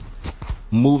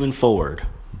Moving Forward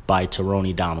by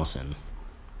Tyrone Donaldson.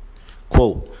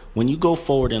 Quote, when you go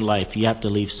forward in life, you have to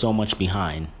leave so much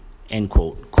behind. End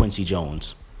quote, Quincy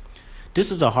Jones.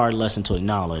 This is a hard lesson to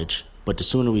acknowledge, but the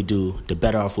sooner we do, the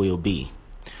better off we will be.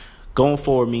 Going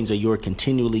forward means that you are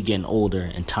continually getting older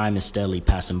and time is steadily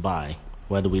passing by,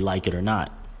 whether we like it or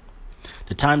not.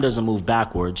 The time doesn't move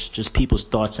backwards, just people's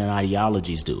thoughts and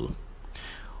ideologies do.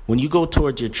 When you go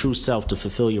towards your true self to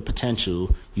fulfill your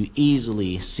potential, you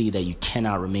easily see that you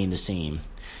cannot remain the same.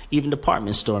 Even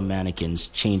department store mannequins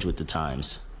change with the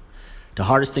times. The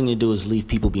hardest thing to do is leave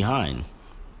people behind.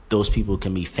 Those people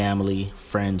can be family,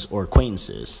 friends, or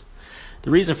acquaintances.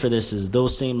 The reason for this is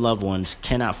those same loved ones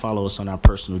cannot follow us on our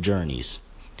personal journeys.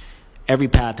 Every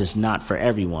path is not for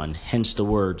everyone, hence the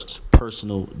words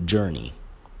personal journey.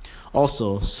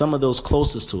 Also, some of those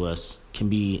closest to us can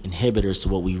be inhibitors to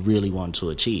what we really want to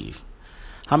achieve.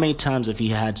 How many times have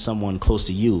you had someone close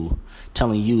to you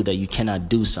telling you that you cannot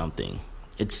do something?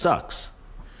 It sucks.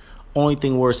 Only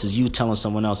thing worse is you telling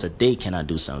someone else that they cannot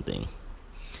do something.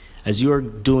 As you are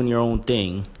doing your own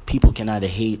thing, people can either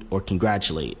hate or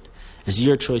congratulate. It's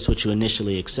your choice what you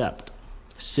initially accept.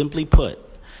 Simply put,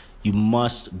 you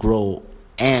must grow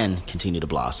and continue to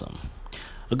blossom.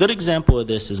 A good example of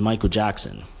this is Michael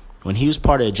Jackson. When he was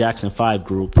part of the Jackson 5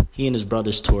 group, he and his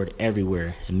brothers toured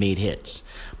everywhere and made hits.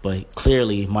 But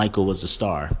clearly, Michael was the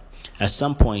star. At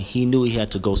some point, he knew he had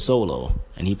to go solo,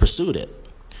 and he pursued it.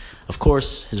 Of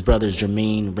course, his brothers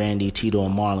Jermaine, Randy, Tito,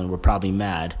 and Marlon were probably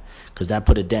mad, because that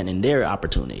put a dent in their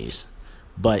opportunities.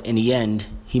 But in the end,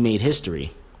 he made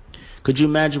history. Could you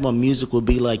imagine what music would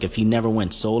be like if he never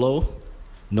went solo?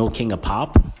 No King of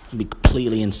Pop? It'd be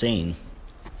completely insane.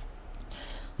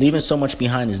 Leaving so much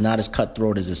behind is not as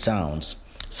cutthroat as it sounds.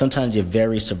 Sometimes your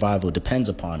very survival depends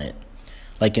upon it,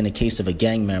 like in the case of a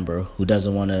gang member who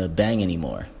doesn't want to bang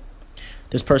anymore.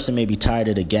 This person may be tired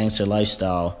of the gangster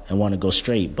lifestyle and want to go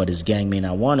straight, but his gang may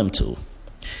not want him to.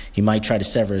 He might try to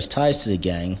sever his ties to the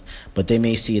gang, but they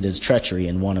may see it as treachery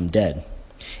and want him dead.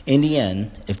 In the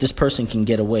end, if this person can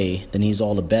get away, then he's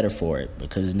all the better for it,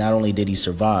 because not only did he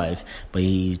survive, but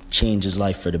he changed his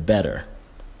life for the better.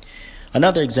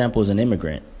 Another example is an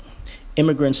immigrant.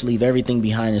 Immigrants leave everything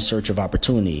behind in search of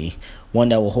opportunity, one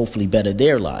that will hopefully better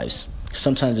their lives.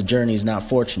 Sometimes the journey is not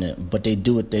fortunate, but they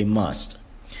do what they must.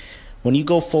 When you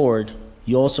go forward,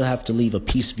 you also have to leave a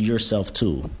piece of yourself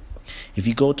too. If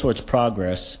you go towards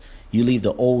progress, you leave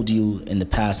the old you in the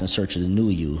past in search of the new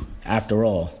you. After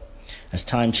all, as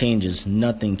time changes,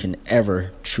 nothing can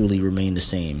ever truly remain the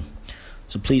same.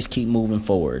 So please keep moving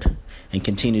forward and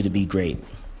continue to be great.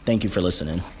 Thank you for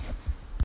listening.